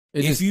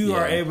If you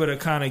are able to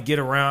kind of get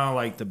around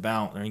like the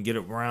Bount and get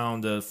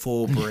around the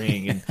full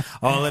bring and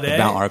all of that, the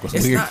Bount arc was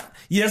weird.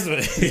 Yes,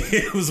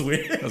 it was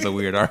weird. That was a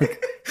weird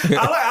arc. I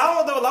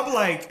don't know. I'm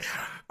like,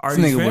 are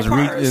this these nigga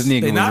vampires? this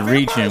nigga was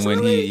reaching when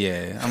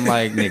really? I'm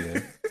like,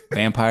 nigga,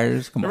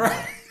 vampires? Come on.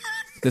 Right.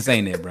 This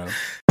ain't it, bro.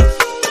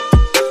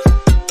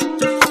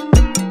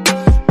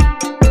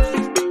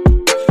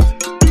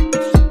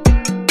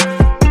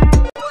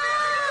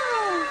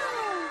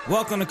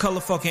 Welcome to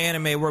Colorfucking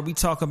Anime, where we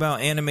talk about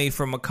anime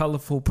from a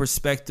colorful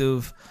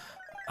perspective.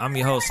 I'm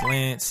your host,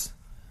 Lance.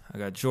 I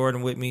got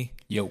Jordan with me.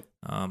 Yo.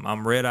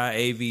 I'm Red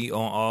Eye AV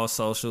on all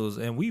socials,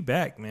 and we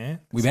back, man.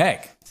 We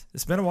back.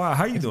 It's been a while.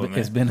 How you doing, man?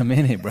 It's been a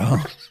minute, bro.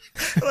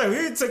 Like,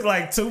 we took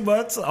like 2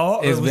 months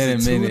off. It's been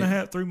a minute.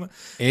 2.5, 3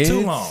 months.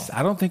 Too long.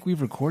 I don't think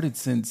we've recorded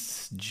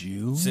since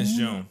June. Since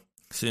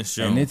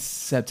June. And it's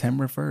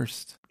September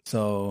 1st.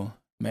 So,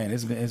 man,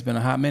 it's been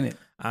a hot minute.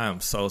 I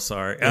am so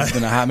sorry. It's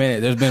been a hot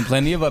minute. There's been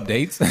plenty of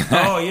updates.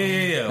 Oh,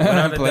 yeah.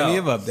 Without plenty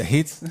a doubt. of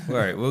updates. All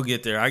right, we'll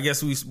get there. I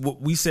guess we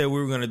said we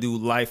were going to do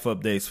life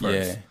updates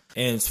first. Yeah.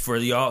 And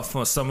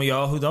for some of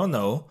y'all who don't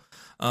know,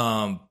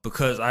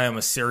 because I am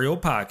a serial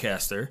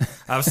podcaster,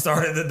 I've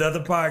started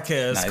another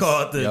podcast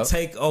called the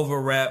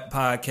Takeover Rap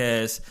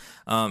Podcast.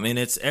 And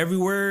it's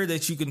everywhere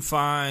that you can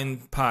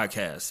find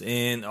podcasts,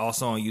 and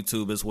also on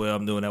YouTube as well.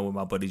 I'm doing that with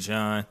my buddy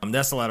John.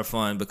 That's a lot of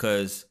fun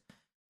because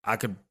I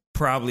could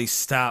probably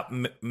stop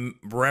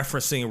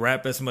referencing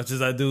rap as much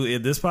as I do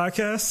in this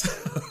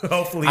podcast.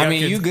 Hopefully,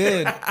 you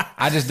good.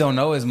 I just don't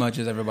know as much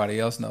as everybody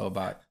else know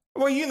about.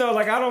 Well,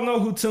 like, I don't know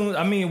who tunes.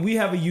 I mean, we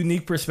have a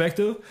unique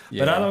perspective,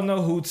 but I don't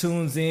know who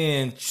tunes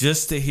in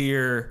just to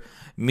hear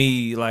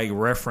me like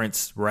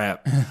reference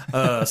rap.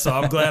 So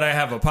I'm glad I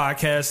have a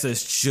podcast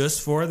that's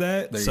just for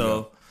that.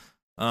 So,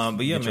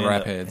 but yeah, man,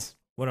 rap heads.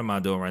 What am I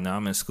doing right now?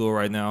 I'm in school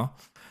right now,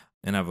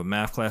 and I have a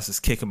math class that's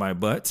kicking my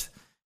butt.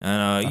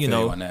 And I feel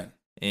you on that.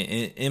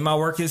 And my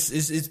work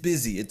is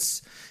busy.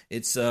 It's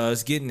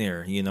getting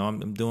there.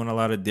 I'm doing a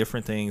lot of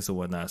different things and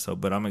whatnot. So,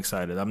 but I'm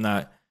excited.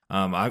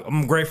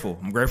 I'm grateful.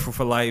 I'm grateful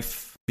for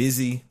life.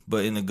 Busy,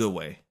 but in a good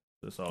way.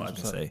 That's all I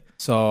can say.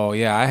 So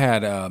yeah, I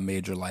had a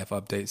major life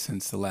update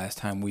since the last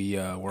time we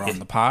were on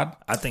the pod.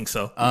 I think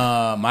so.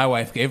 My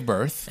wife gave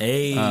birth.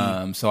 Hey.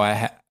 So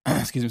I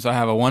excuse me. So I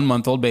have a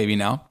 1-month-old baby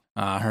now.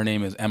 Her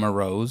name is Emma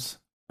Rose.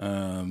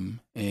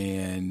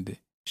 And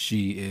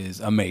she is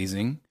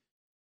amazing.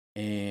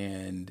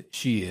 And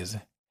she is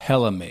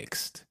hella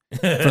mixed. For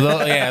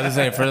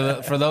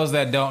those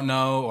that don't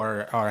know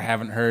or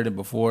haven't heard it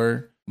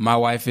before, my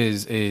wife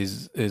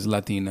is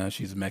Latina.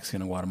 She's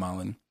Mexican and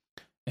Guatemalan,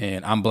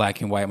 and I'm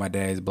black and white. My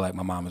dad is black.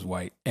 My mom is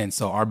white, and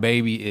so our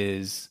baby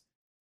is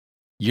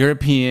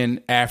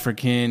European,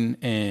 African,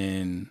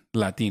 and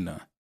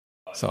Latina.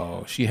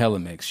 So she hella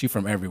mixed. She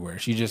from everywhere.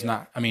 She just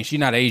not. I mean, she's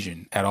not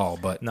Asian at all.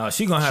 But no,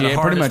 she gonna have the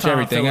hardest pretty much time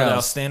everything filling else.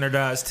 Out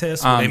standardized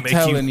tests. I'm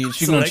telling you,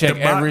 she's gonna check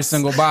every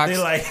single box.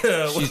 Like,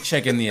 she's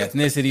checking the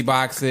ethnicity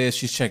boxes.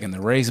 She's checking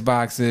the race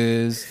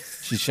boxes.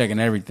 She's checking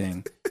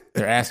everything.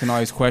 They're asking all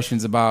these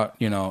questions about,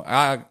 we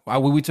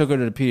took her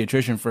to the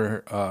pediatrician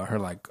for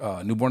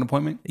her newborn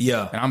appointment.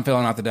 Yeah, and I'm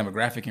filling out the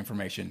demographic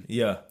information.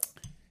 Yeah,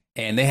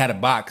 and they had a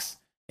box,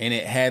 and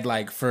it had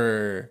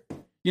for.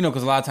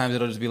 Because a lot of times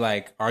it'll just be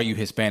like, are you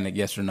Hispanic?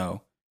 Yes or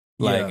no?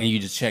 And you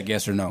just check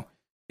yes or no.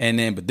 And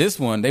then, but this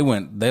one, they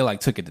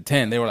took it to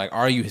 10. They were like,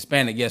 are you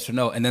Hispanic? Yes or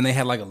no? And then they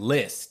had like a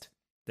list.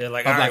 They're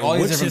like, of all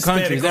these different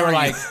countries. They were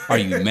like, are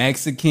you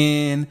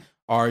Mexican?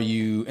 Are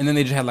you? And then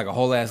they just had like a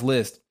whole ass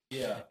list.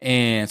 Yeah.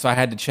 And so I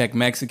had to check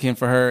Mexican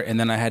for her. And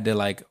then I had to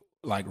like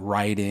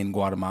write in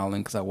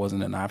Guatemalan because that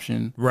wasn't an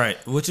option. Right.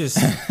 Which is.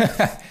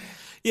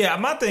 Yeah,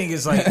 my thing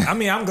is I'm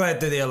glad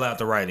that they allowed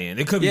to write in.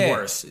 It could be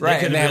worse.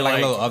 Right, and they had a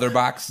little other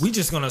box. We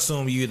just going to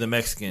assume you're the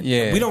Mexican.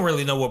 Yeah. We don't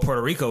really know what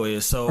Puerto Rico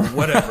is, so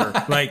whatever.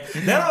 That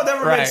don't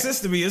never make sense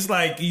to me. It's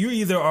like you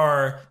either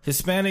are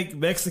Hispanic,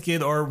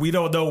 Mexican, or we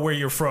don't know where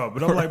you're from.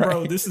 But I'm like,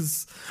 bro,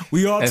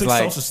 we all took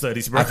social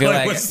studies, bro. I feel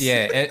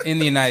in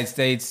the United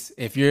States,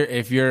 if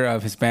you're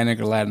of Hispanic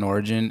or Latin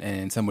origin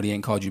and somebody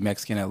ain't called you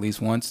Mexican at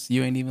least once,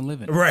 you ain't even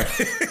living. Right.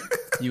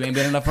 You ain't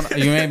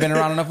been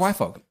around enough white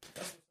folk.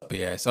 But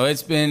yeah, so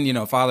it's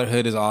been,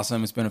 fatherhood is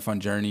awesome. It's been a fun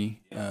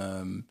journey.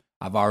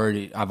 I've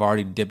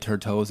already dipped her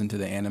toes into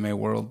the anime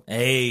world.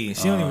 Hey,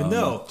 she don't even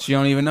know. She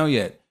don't even know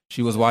yet.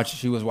 She was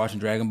watching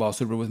Dragon Ball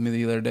Super with me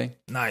the other day.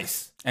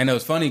 Nice. And it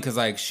was funny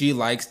because she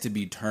likes to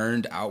be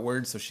turned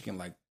outward so she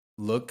can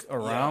look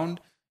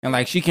around. Yeah.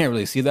 And she can't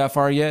really see that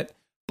far yet,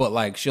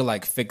 but she'll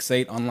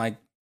fixate on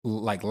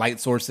light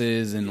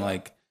sources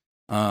and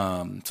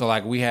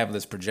so we have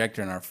this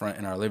projector in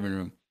our living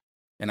room.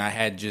 And I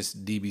had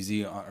just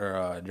DBZ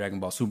or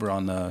Dragon Ball Super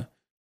on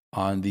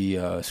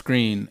the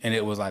screen, and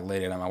it was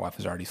late at night. My wife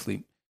was already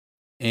asleep,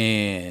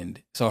 and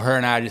so her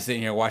and I are just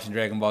sitting here watching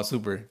Dragon Ball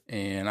Super,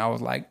 and I was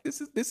like,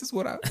 "This is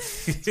what I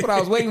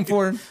was waiting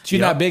for."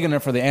 She's not big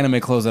enough for the anime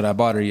clothes that I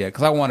bought her yet,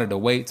 because I wanted to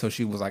wait till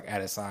she was at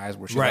a size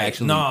where she could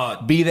actually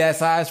be that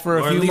size for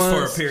a few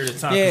months, for a period of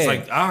time.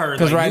 Yeah, I heard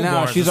because right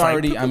now she's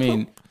already.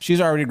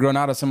 She's already grown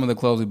out of some of the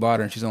clothes we bought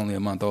her, and she's only a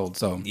month old.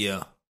 So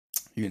yeah.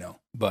 you know.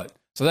 But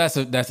so that's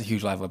a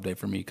huge life update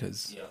for me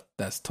because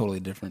that's totally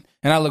different.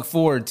 And I look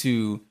forward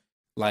to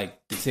like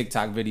the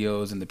TikTok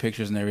videos and the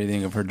pictures and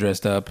everything of her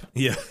dressed up.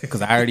 Yeah,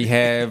 because I already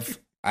have.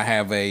 I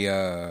have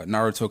a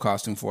Naruto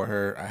costume for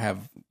her. I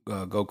have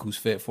Goku's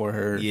fit for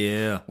her.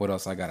 Yeah. What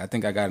else I got? I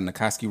think I got an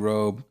Akatsuki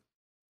robe.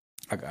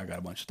 I got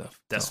a bunch of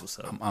stuff. That's so what's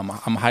up. I'm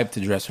hyped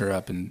to dress her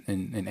up and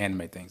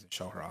anime things and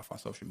show her off on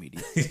social media.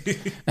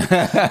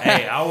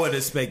 Hey, I would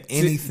expect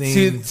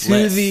anything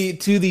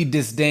to the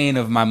disdain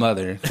of my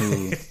mother,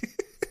 who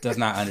does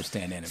not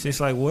understand anime. She's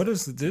like, "What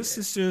is this?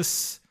 Is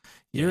just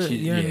you're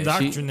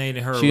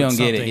indoctrinating her." She don't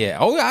get it. Yeah.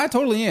 Oh, I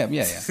totally am.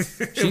 Yeah.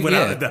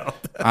 Without a doubt.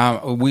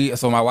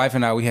 So my wife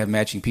and I, we have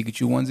matching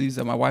Pikachu onesies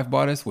that my wife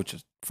bought us, which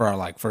is for our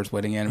like first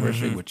wedding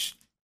anniversary. Which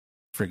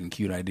freaking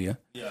cute idea.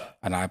 Yeah.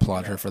 And I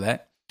applaud her for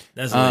that.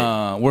 That's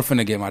we're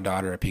finna get my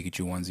daughter a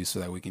Pikachu onesie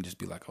so that we can just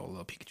be like a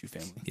little Pikachu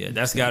family. Yeah,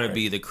 that's got to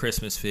be the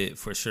Christmas fit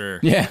for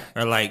sure. Yeah,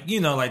 or like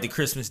like the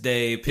Christmas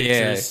Day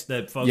pictures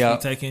that folks be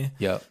taking.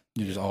 Yep,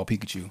 you're just all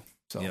Pikachu.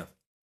 So yeah,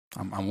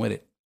 I'm with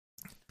it.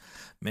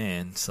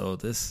 Man, so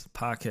this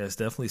podcast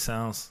definitely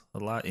sounds a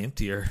lot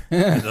emptier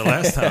than the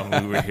last time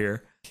we were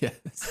here.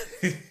 Yes.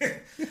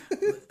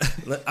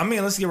 I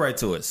mean, let's get right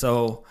to it.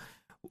 So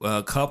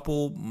a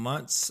couple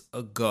months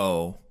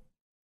ago,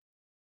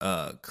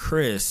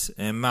 Chris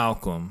and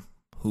Malcolm,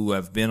 who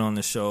have been on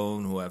the show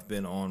and who have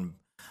been on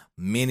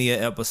many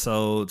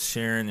episodes,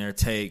 sharing their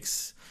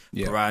takes,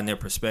 providing their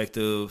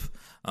perspective.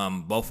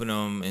 Both of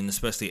them, and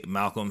especially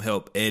Malcolm,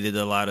 helped edit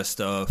a lot of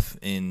stuff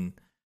in,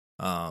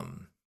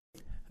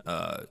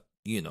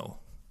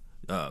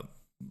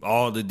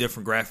 all the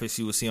different graphics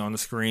you will see on the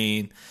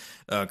screen,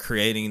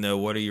 creating the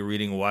 "What are you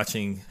reading,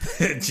 watching"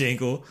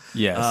 jingle.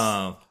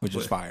 Yes, which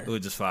is fire.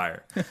 Which is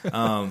fire.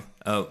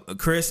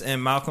 Chris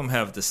and Malcolm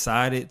have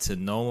decided to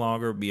no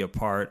longer be a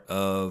part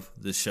of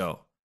the show.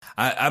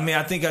 I mean,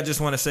 I think I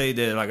just want to say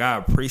that, like, I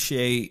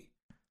appreciate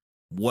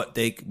what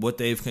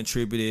they've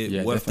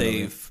contributed,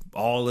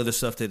 all of the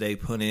stuff that they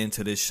put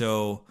into this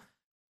show.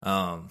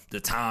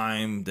 The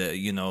time that,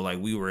 like,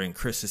 we were in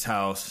Chris's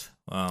house.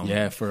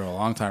 For a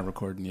long time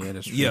recording. Yeah,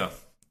 that's true. Yeah,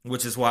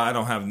 which is why I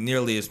don't have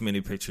nearly as many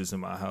pictures in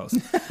my house.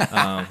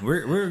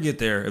 We'll get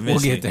there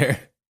eventually. We'll get there.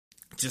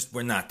 Just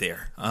we're not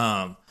there.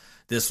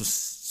 This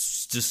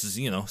was just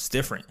it's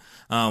different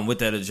with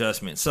that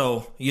adjustment.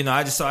 So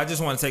I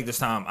just want to take this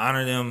time,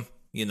 honor them.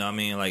 I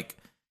mean, like,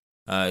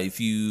 I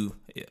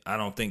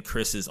don't think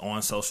Chris is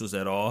on socials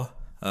at all.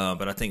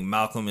 But I think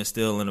Malcolm is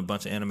still in a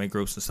bunch of anime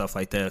groups and stuff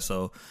like that.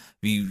 So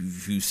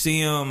if you see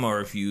him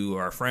or if you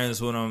are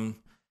friends with him,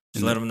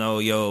 just let them know,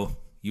 yo,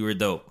 you were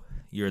dope.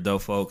 You're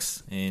dope,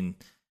 folks, and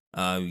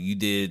you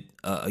did.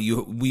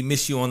 We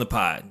miss you on the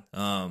pod.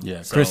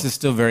 Chris is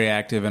still very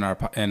active in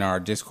our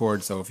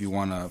Discord. So if you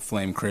want to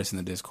flame Chris in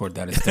the Discord,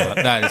 that is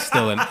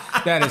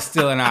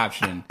still an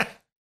option.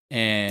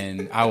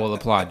 And I will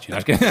applaud you.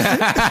 No,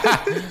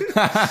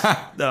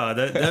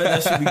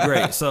 that should be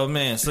great. So,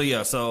 man, I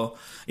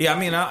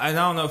mean, I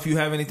don't know if you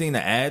have anything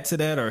to add to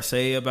that or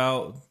say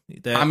about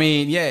that. I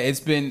mean, yeah, it's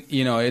been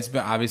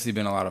obviously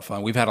been a lot of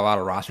fun. We've had a lot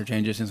of roster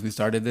changes since we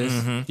started this.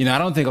 Mm-hmm. I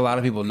don't think a lot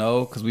of people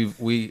know because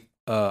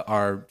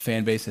our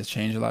fan base has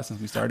changed a lot since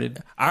we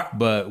started.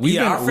 But we've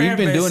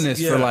been doing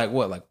this for like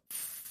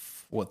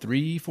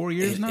 3-4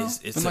 years now. It's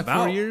been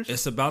about 4 years.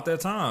 It's about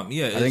that time.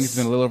 Yeah, I think it's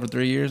been a little over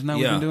 3 years now.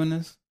 We've been doing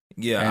this.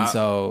 Yeah, and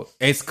so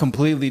it's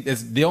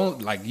the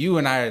only, like, you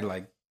and I,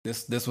 like,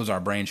 this was our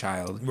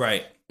brainchild,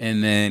 right?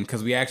 And then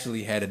because we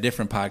actually had a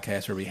different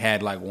podcast where we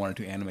had like 1 or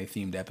 2 anime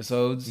themed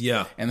episodes,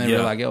 and then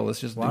we're like, yo, let's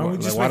just why don't we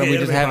just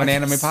have an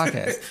anime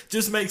podcast?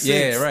 Just makes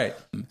sense. Yeah, right.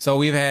 So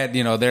we've had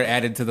they're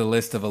added to the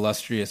list of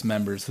illustrious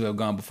members who have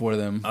gone before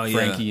them,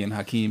 Frankie and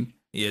Hakeem.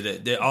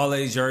 Yeah, all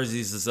these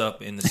jerseys is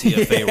up in the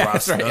CFA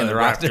roster, right, in the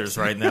Raptors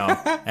right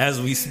now as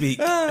we speak.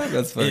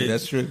 That's funny.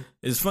 That's true.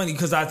 It's funny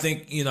because I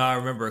think I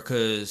remember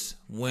because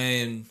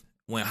when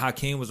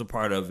Hakeem was a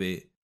part of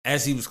it,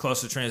 as he was close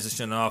to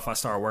transitioning off, I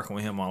started working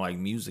with him on like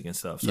music and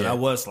stuff. So that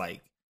was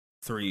like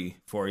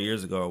 3-4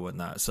 years ago or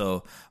whatnot.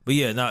 So, but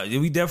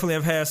we definitely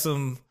have had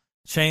some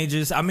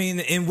changes. I mean,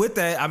 and with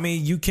that, I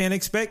mean, you can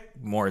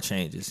expect more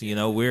changes.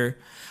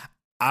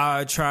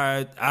 I've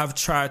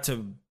tried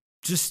to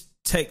just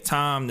take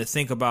time to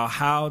think about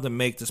how to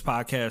make this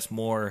podcast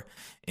more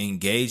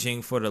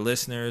engaging for the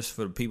listeners,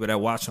 for the people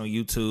that watch on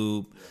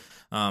YouTube,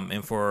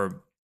 and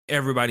for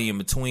everybody in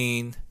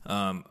between.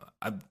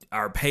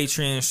 Our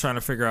patrons trying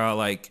to figure out,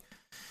 like,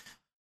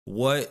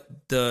 what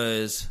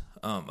does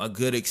a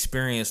good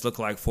experience look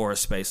like for a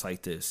space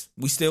like this.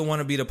 We still want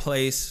to be the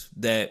place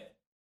that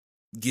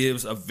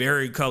gives a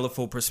very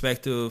colorful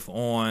perspective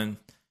on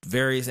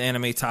various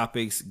anime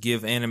topics,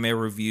 give anime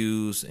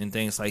reviews and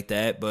things like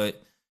that,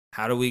 but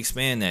how do we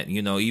expand that?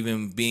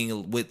 Even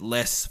being with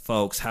less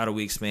folks, how do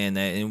we expand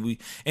that? And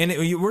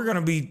we're going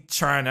to be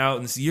trying out,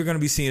 and you're going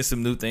to be seeing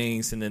some new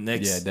things in the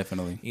next,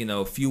 definitely,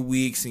 few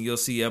weeks, and you'll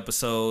see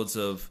episodes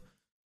of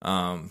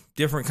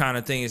different kind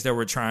of things that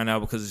we're trying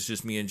out because it's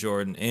just me and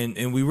Jordan,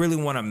 and we really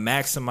want to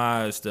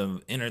maximize the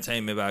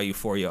entertainment value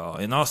for y'all,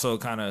 and also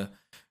kind of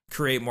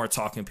create more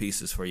talking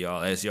pieces for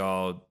y'all as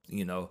y'all,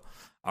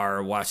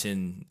 are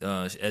watching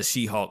as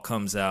She-Hulk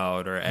comes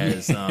out, or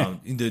as the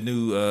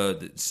new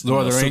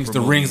Lord of the Rings, the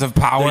Rings of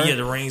Power. Yeah,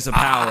 the Rings of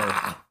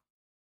Power.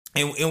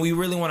 And we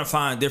really want to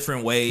find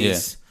different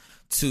ways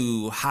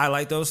to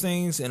highlight those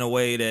things in a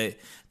way that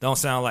don't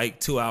sound like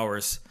 2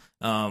 hours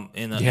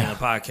in a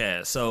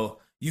podcast. So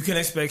you can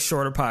expect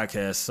shorter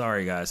podcasts.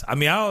 Sorry, guys. I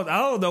mean, I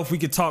don't know if we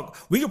could talk.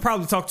 We could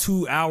probably talk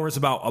 2 hours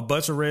about a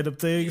bunch of random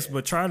things,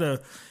 but try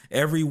to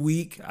every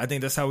week. I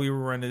think that's how we were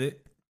running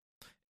it.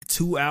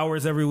 2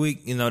 hours every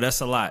week.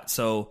 That's a lot.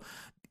 So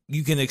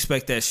you can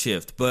expect that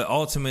shift. But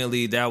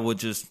ultimately, that would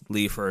just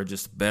leave for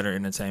just better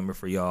entertainment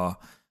for y'all.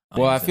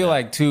 Well, I feel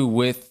like too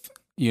with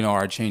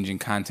our changing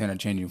content or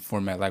changing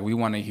format, like we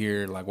want to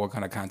hear like what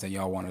kind of content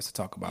y'all want us to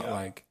talk about.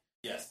 Like,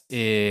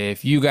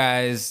 if you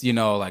guys,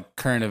 like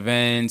current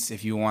events,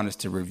 if you want us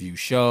to review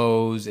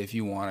shows, if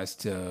you want us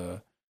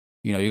to,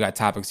 you got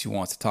topics you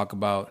want us to talk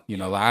about,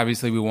 like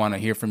obviously we want to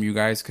hear from you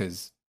guys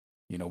because,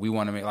 we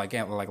want to make,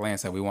 like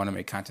Lance said, we want to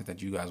make content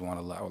that you guys want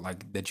to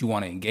like, that you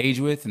want to engage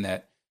with and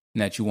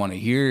that you want to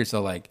hear.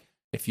 So like,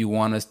 if you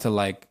want us to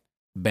like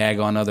bag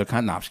on other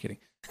content, no, I'm just kidding.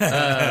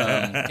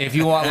 If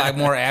you want like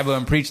more Abba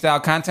and Preach style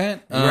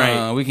content,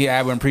 right, we can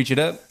Abba and Preach it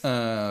up.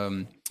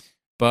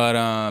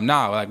 But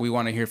no, like we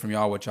want to hear from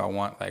y'all what y'all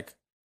want. Like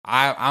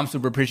I'm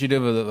super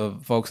appreciative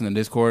of folks in the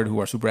Discord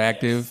who are super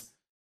active.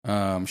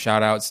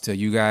 Shout outs to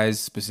you guys,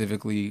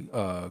 specifically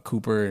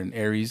Cooper and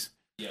Aries.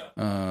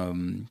 Yeah.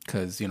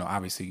 Because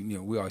obviously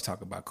we always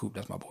talk about Coop.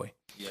 That's my boy.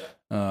 Yeah.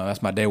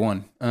 That's my day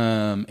one.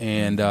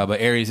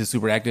 But Aries is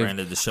super active.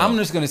 I'm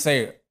just gonna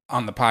say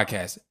on the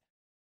podcast,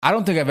 I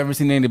don't think I've ever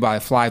seen anybody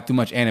fly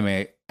through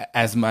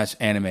as much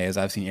anime as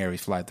I've seen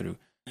Aries fly through.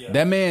 Yeah.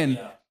 That man,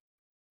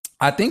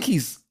 I think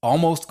he's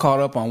almost caught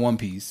up on One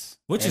Piece.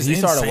 Which is he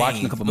insane, started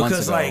watching a couple months ago.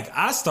 Because like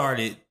I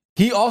started.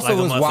 He also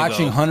was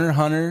watching Hunter x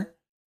Hunter.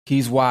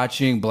 He's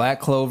watching Black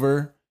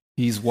Clover.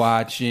 He's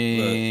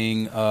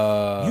watching.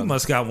 Look, you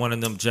must got one of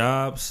them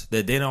jobs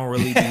that they don't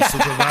really be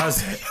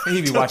supervising.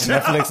 He be watching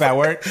Netflix at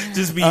work.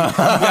 Just be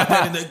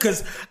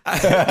because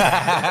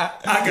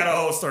I got a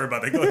whole story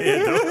about that. Go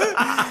ahead,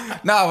 though.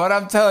 No, but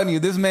I'm telling you,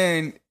 this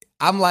man.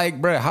 I'm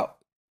like, bro, how?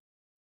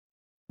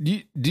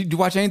 Did you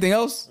watch anything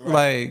else?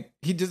 Right. Like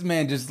he just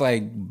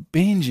like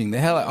binging the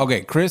hell out.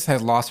 Okay, Chris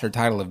has lost her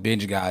title of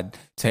binge god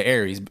to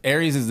Aries.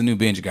 Aries is the new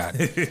binge god.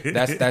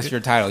 That's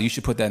your title. You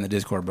should put that in the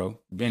Discord, bro.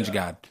 Binge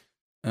god.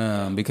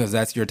 Because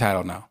that's your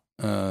title now.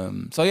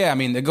 So yeah, I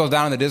mean, it goes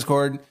down in the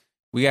Discord.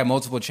 We have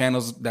multiple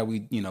channels that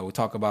we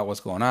talk about what's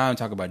going on,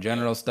 talk about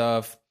general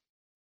stuff.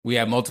 We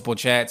have multiple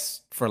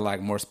chats for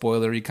like more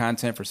spoilery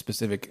content for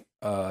specific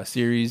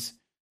series.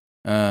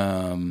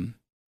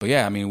 But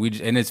yeah, I mean,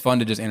 and it's fun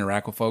to just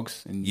interact with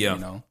folks, and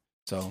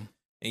so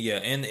yeah,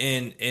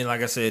 and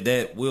like I said,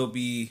 that will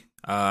be.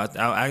 I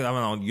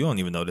don't. You don't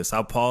even know this.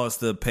 I'll pause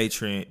the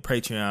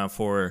Patreon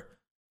for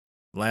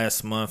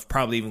last month,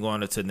 probably even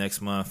going into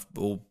next month.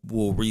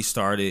 We'll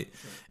restart it,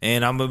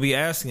 and I'm gonna be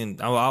asking.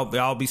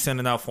 I'll be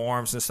sending out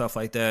forums and stuff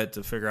like that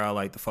to figure out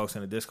like the folks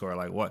in the Discord,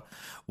 like what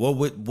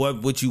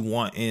would you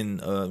want in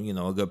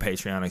a good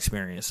Patreon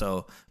experience.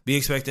 So be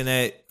expecting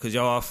that because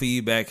y'all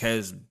feedback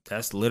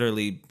that's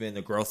literally been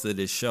the growth of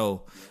this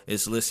show.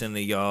 It's listening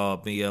to y'all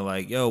being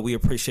like, yo, we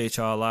appreciate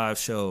y'all live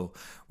show.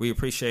 We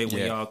appreciate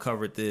when y'all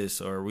covered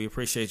this, or we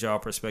appreciate y'all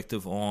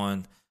perspective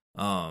on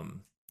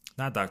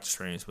not Doctor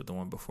Strange, but the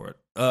one before it.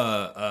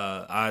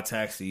 Odd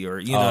Taxi, or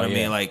you know what I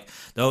mean? Like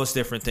those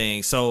different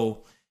things.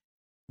 So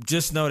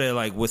just know that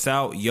like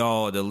without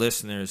y'all, the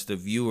listeners, the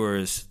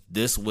viewers,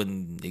 this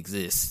wouldn't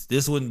exist.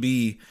 This wouldn't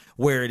be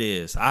where it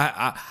is.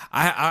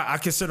 I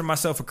consider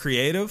myself a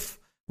creative,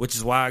 which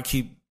is why I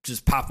keep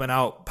just popping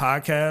out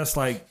podcasts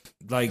like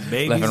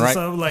babies or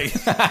something. Like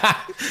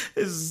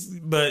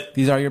but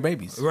these are your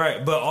babies.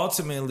 Right. But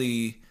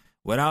ultimately,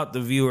 without the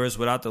viewers,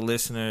 without the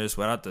listeners,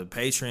 without the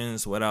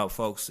patrons, without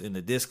folks in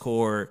the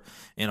Discord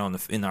and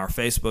in our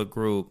Facebook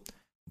group,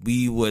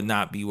 we would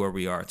not be where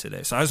we are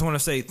today. So I just want to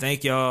say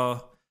thank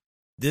y'all.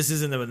 This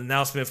isn't an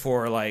announcement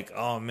for like,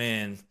 oh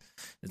man,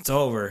 it's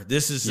over.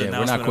 This is an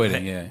announcement. We're not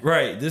quitting.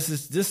 Right. This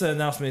is an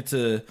announcement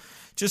to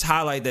just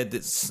highlight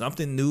that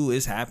something new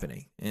is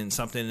happening, and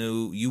something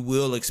new. You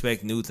will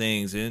expect new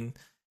things, and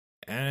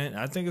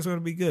I think it's going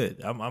to be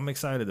good. I'm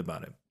excited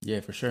about it.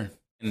 Yeah, for sure.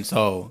 And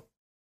so,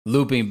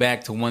 looping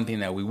back to one thing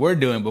that we were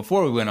doing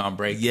before we went on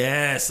break.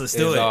 Yes, let's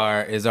do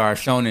it. Is our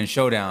Shonen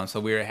Showdown. So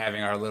we were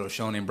having our little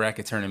Shonen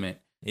bracket tournament.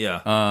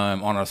 Yeah.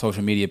 On our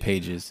social media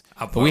pages.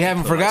 But we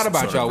haven't forgot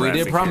about y'all. We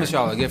did promise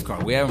y'all a gift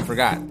card. We haven't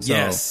forgot. So,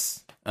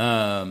 yes.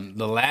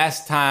 The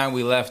last time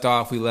we left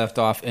off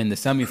in the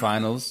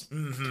semifinals.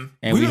 Mm-hmm.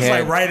 And we was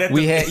like right at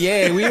we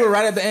were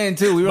right at the end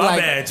too. We were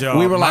bad, y'all.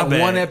 We were like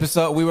one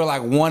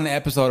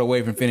episode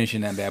away from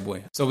finishing that bad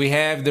boy. So we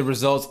have the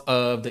results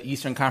of the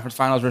Eastern Conference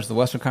Finals versus the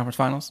Western Conference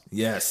Finals.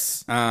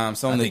 Yes.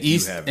 So in the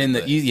East, I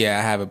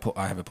have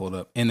it pulled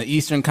up. In the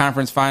Eastern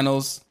Conference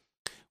Finals,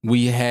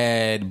 we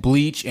had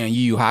Bleach and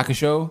Yu Yu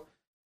Hakusho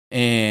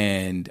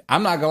And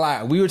I'm not gonna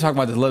lie, we were talking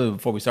about this a little bit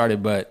before we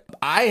started, but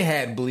I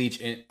had Bleach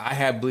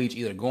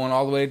either going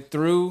all the way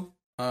through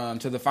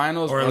to the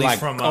finals, or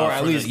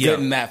at least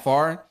getting that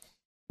far.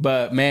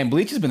 But man,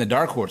 Bleach has been the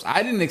dark horse.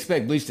 I didn't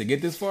expect Bleach to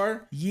get this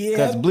far. Yeah,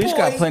 because Bleach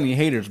got plenty of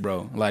haters,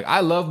 bro. Like,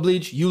 I love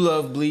Bleach, you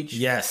love Bleach,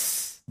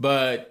 yes,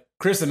 but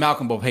Chris and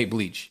Malcolm both hate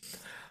Bleach,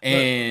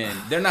 and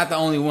they're not the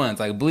only ones.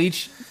 Like,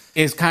 Bleach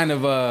is kind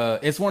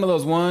of it's one of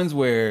those ones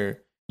where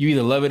you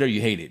either love it or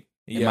you hate it.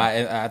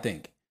 I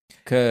think.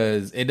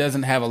 Because it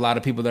doesn't have a lot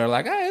of people that are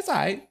like, it's all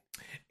right.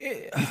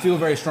 You feel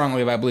very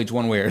strongly about Bleach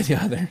one way or the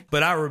other.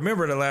 But I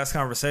remember the last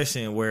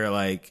conversation where,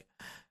 like,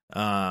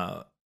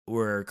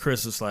 where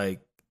Chris was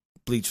like,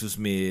 Bleach was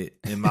mid,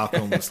 and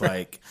Malcolm was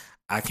like,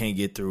 I can't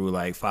get through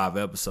like 5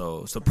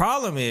 episodes. The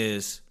problem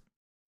is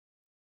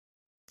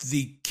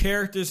the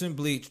characters in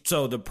Bleach.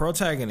 So the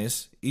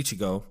protagonist,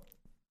 Ichigo,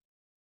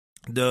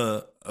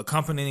 the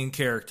accompanying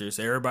characters,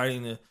 everybody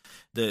in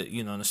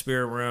the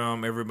spirit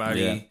realm,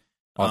 everybody. Yeah.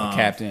 All the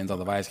captains, all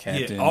the vice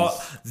captains.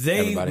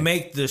 They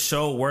make the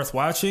show worth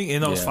watching.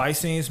 And those fight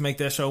scenes make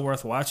that show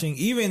worth watching,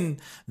 even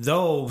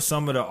though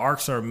some of the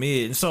arcs are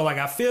mid. And so, like,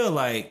 I feel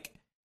like,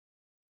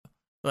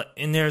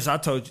 and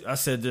I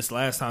said this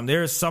last time,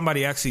 there's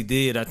somebody actually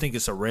did, I think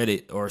it's a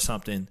Reddit or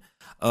something,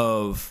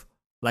 of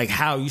like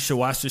how you should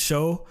watch the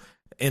show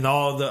and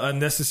all the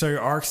unnecessary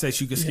arcs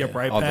that you can skip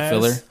right past. The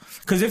filler.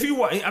 Because if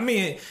you, I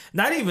mean,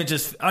 not even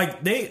just,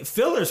 like,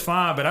 filler's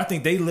fine, but I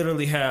think they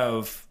literally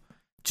have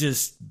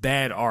just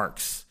bad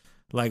arcs,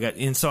 like,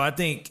 and so I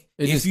think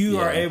if you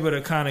are able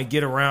to kind of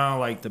get around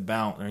like the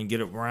Bount and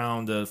get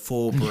around the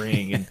full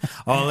bring and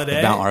all of that,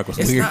 the Bount arc was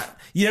weird.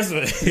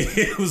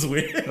 It was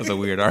weird. It was a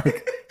weird arc.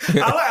 I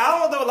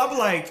don't know. I'm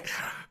like,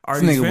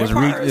 this nigga was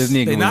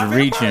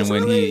reaching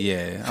when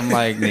really? I'm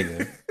like,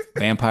 nigga,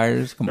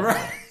 vampires? Come on.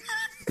 Right.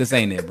 This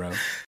ain't it, bro. Yeah.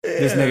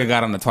 This nigga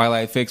got on the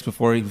Twilight fix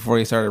before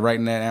he started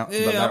writing that out.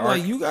 Yeah, I'm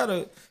like, you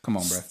gotta come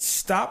on, bro.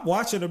 Stop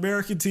watching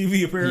American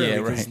TV apparently,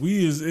 because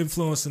we is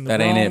influencing the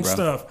wrong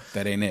stuff.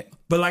 That ain't it.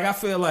 But like, I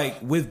feel like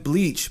with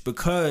Bleach,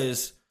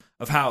 because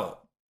of how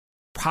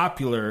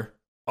popular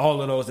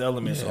all of those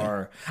elements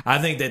are, I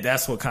think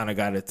that's what kind of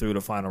got it through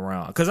the final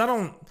round. Because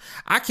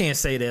I can't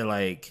say that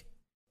like.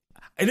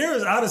 And there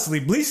is honestly,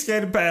 Bleach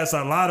skated past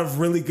a lot of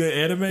really good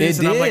animes,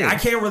 and I'm like, I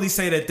can't really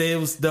say that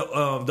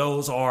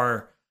those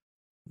are.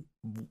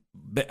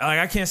 Like,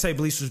 I can't say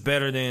Bleach was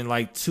better than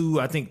like 2.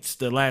 I think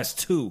the last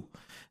 2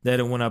 that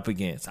it went up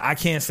against. I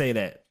can't say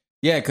that.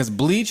 Yeah, because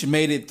Bleach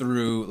made it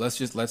through. Let's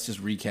just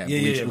recap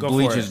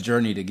Bleach's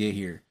journey to get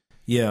here.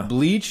 Yeah,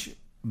 Bleach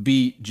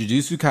beat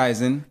Jujutsu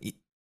Kaisen.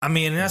 I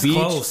mean, that's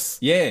close.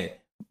 Yeah,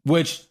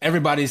 which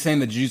everybody's saying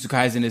that Jujutsu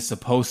Kaisen is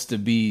supposed to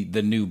be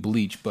the new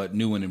Bleach, but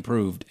new and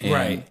improved. And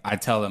right. I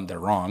tell them they're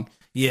wrong.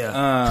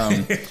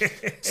 Yeah.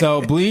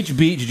 So Bleach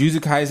beat Jujutsu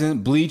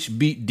Kaisen. Bleach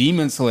beat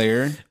Demon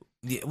Slayer.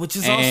 Yeah, which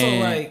is also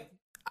like,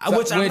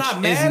 which I'm not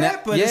mad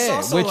at, but it's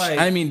also like,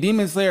 I mean,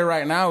 Demon Slayer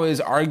right now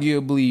is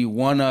arguably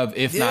one of,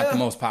 if not the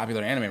most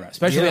popular anime,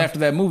 especially after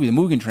that movie, the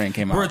Mugen Train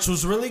came out, which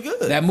was really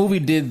good. That movie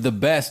did the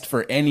best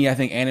for any, I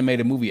think,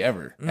 animated movie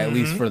ever, at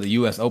least for the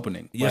U.S.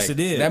 opening. Yes, it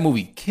did. That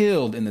movie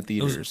killed in the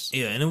theaters.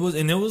 And it was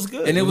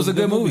good, and it was a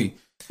good movie.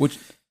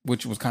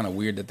 Which was kind of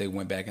weird that they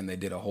went back and they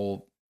did a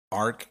whole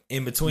arc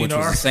in between, which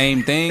was the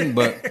same thing,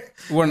 but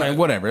we're not,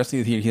 whatever. That's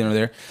neither here nor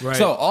there. Right.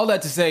 So all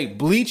that to say,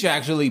 Bleach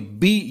actually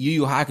beat Yu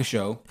Yu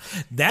Hakusho.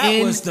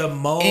 That was the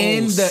most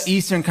in the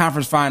Eastern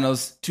Conference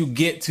Finals to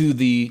get to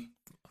the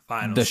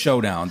finals, the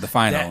showdown, the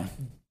final.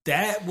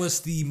 That was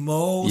the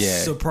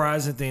most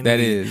surprising thing. That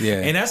is,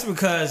 and that's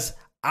because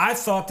I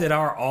thought that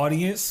our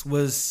audience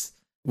was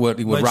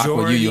what rock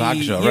with Yu Yu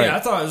Hakusho. Right? I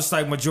thought it was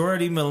like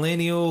majority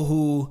millennial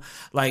who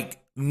like.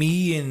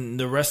 Me and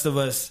the rest of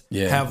us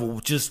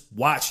have just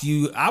watched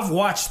I've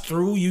watched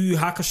through Yu Yu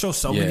Hakusho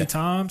so many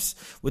times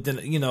within,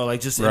 like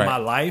just in my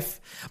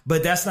life.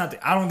 But that's not,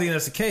 I don't think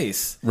that's the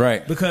case.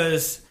 Right.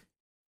 Because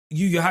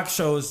Yu Yu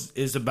Hakusho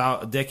is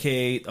about a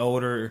decade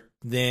older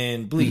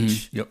than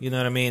Bleach. Mm-hmm. Yep. You know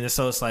what I mean? And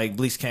so it's like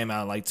Bleach came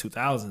out in like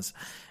 2000s.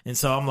 And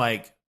so I'm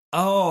like,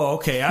 oh,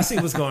 okay, I see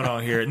what's going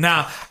on here.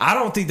 Now, I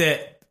don't think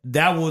that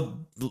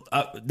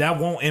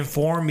won't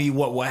inform me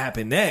what will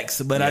happen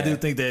next, but I do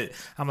think that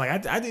I'm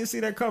like I didn't see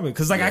that coming,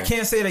 because like I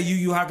can't say that Yu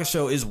Yu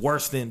Hakusho is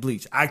worse than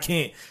Bleach. I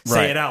can't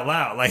say it out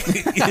loud. Like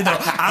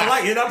I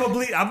like it.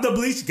 I'm the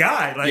Bleach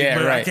guy. Like,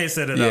 but I can't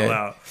say that out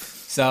loud.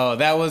 So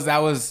that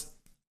was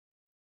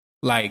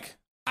like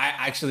I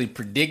actually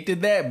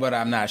predicted that, but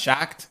I'm not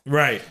shocked.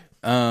 Right.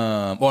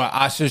 Or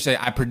I should say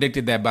I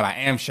predicted that, but I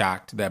am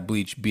shocked that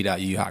Bleach beat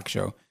out Yu Yu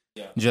Hakusho.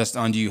 Yeah. Just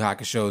on Yu Yu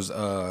Hakusho's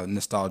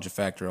nostalgia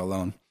factor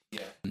alone.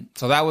 Yeah.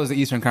 So that was the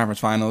Eastern Conference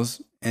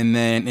Finals. And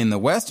then in the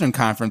Western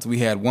Conference, we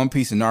had One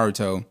Piece and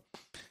Naruto.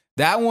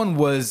 That one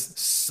was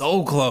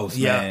so close,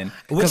 man.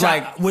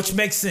 Which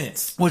makes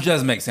sense. Which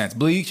does make sense.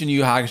 Bleach and Yu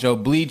Yu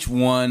Hakusho. Bleach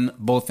won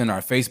both in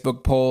our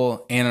Facebook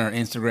poll and our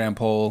Instagram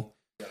poll.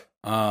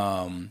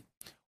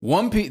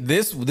 One Piece.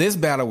 This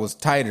battle was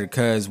tighter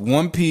because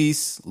One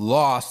Piece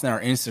lost in our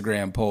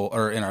Instagram poll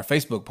or in our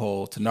Facebook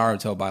poll to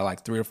Naruto by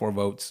like 3 or 4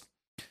 votes.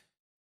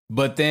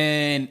 But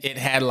then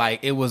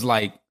it was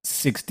like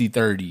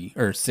 60-30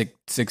 or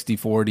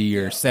 60-40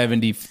 or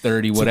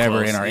 70-30,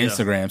 whatever close, in our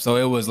Instagram. So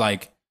it was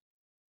like,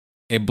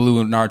 it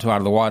blew Naruto out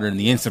of the water in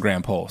the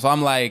Instagram poll. So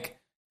I'm like,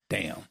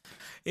 damn.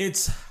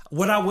 It's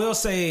what I will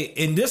say,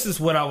 and this is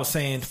what I was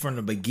saying from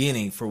the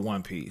beginning for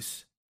One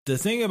Piece. The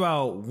thing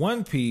about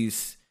One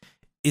Piece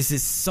is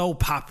it's so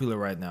popular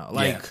right now.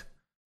 Like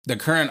the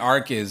current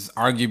arc is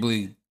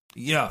arguably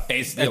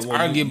it's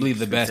arguably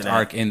the best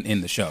arc in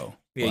the show.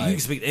 Yeah, like, you can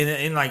speak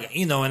and like,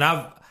 you know, and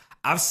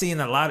I've seen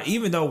a lot of,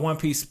 even though One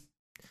Piece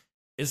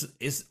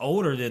is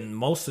older than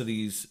most of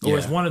these, or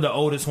it's one of the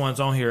oldest ones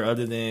on here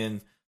other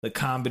than the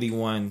comedy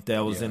one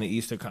that was in the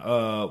Easter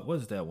what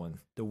is that one?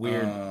 The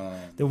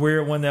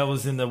weird one that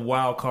was in the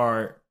wild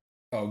card.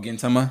 Oh,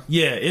 Gintama?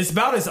 Yeah, it's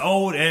about as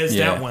old as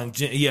that one.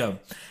 Yeah.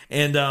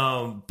 And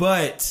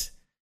but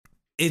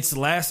it's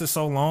lasted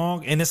so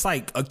long, and it's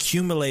like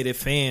accumulated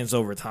fans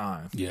over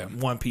time. Yeah,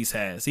 One Piece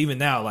has. Even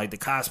now, like the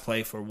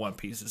cosplay for One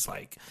Piece is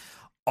like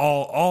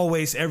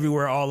always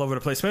everywhere, all over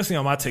the place, especially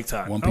on my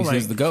TikTok. One Piece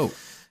is the GOAT.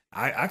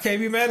 I can't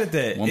be mad at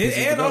that.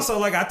 And also,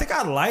 like, I think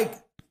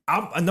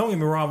don't get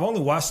me wrong, I've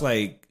only watched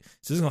this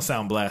is gonna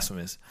sound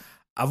blasphemous.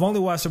 I've only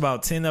watched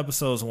about 10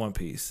 episodes of One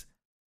Piece.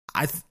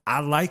 I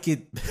like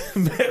it.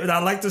 I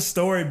like the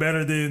story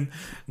better than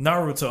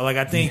Naruto. Like,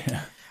 I think.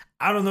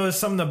 I don't know. There's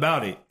something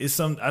about it.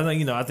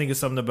 I think it's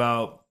something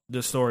about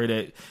the story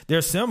that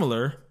they're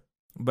similar,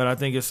 but I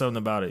think it's something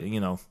about it. You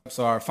know.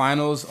 So our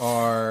finals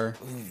are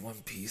One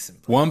Piece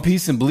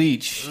and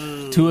Bleach.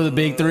 Two of the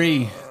big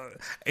three.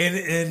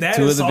 And that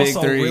is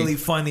also really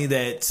funny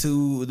that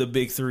two of the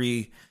big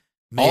three.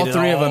 All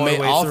three of them made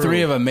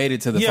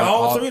it to the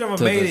all three of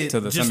them made it to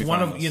the just semifinals.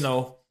 One of, you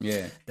know.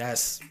 Yeah,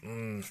 that's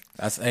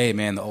hey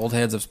man, the old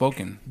heads have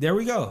spoken. There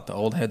we go. The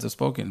old heads have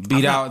spoken.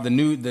 Beat out the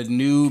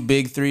new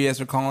big three, as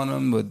we're calling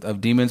them, of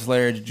Demon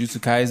Slayer, Jujutsu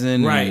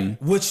Kaisen, right?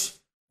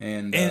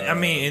 And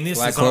this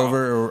Black is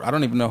Clover. Or I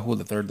don't even know who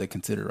the third they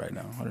consider right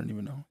now. I don't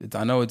even know.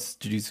 I know it's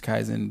Jujutsu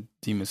Kaisen,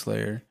 Demon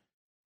Slayer.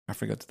 I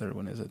forgot the third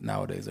one is.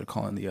 Nowadays they're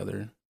calling the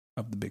other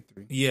of the big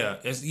three. Yeah,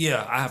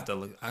 I have to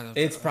look.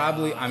 It's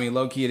probably. I mean,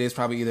 low key, it is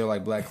probably either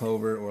like Black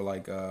Clover or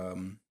like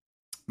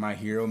My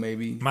Hero,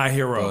 maybe. My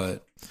Hero,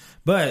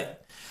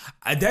 but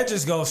that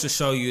just goes to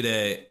show you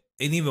that,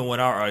 and even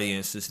with our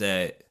audience, is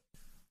that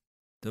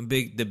the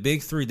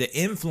big three, the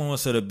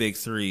influence of the big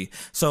three.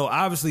 So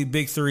obviously,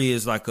 big three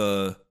is like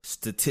a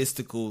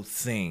statistical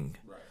thing,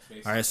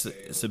 right? All right,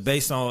 it's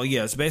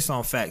based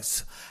on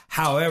facts.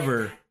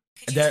 However,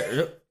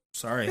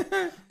 sorry.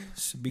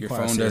 Your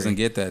phone doesn't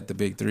get that. The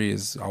big three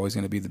is always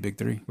going to be the big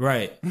three.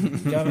 Right. You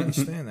got to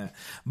understand that.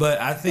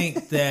 But I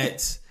think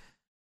that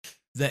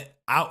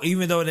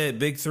even though that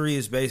big three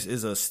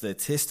is a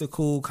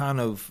statistical kind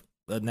of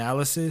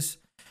analysis,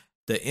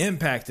 the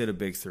impact of the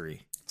big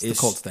three is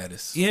the cult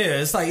status. Yeah.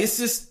 It's like,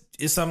 it's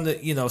something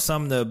that,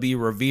 something to be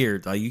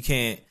revered. Like you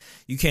can't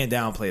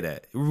downplay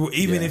that.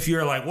 Even if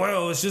you're like,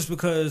 well, it's just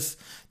because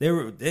they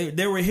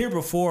were here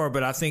before,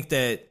 but I think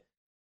that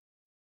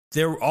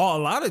a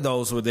lot of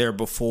those were there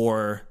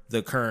before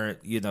the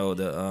current, the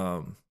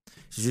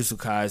Jujutsu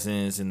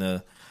Kaisens and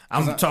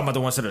I'm talking about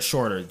the ones that are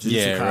shorter.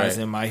 Jujutsu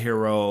Kaisen, My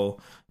Hero,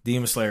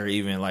 Demon Slayer,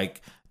 even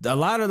like a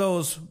lot of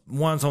those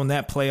ones on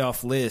that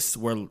playoff list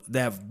that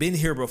have been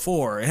here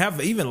before and have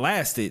even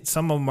lasted.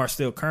 Some of them are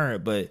still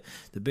current, but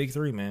the big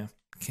three, man,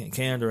 can't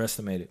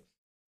underestimate it.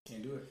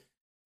 Can't do it.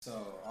 So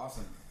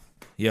awesome.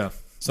 Yeah.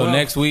 So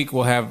next week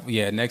we'll have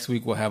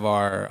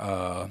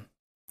our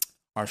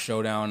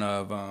showdown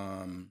of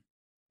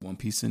One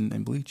Piece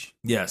and Bleach.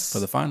 Yes. For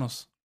the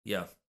finals.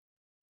 Yeah.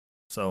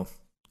 So,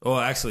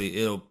 actually,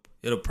 it'll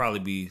probably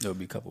be a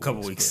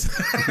couple weeks.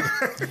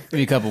 It'll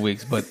be a couple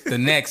weeks, but the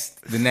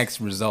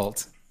next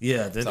result.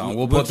 Yeah. So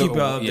we'll keep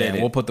updated.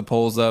 We'll put the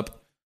polls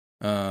up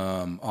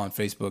on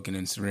Facebook and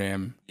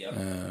Instagram.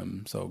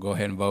 Yep. So go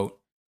ahead and vote.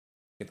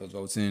 Get those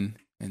votes in,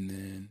 and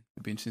then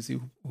it'll be interesting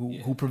to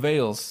see who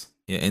prevails.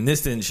 Yeah, and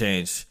this didn't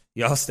change.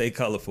 Y'all stay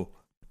colorful.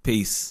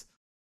 Peace.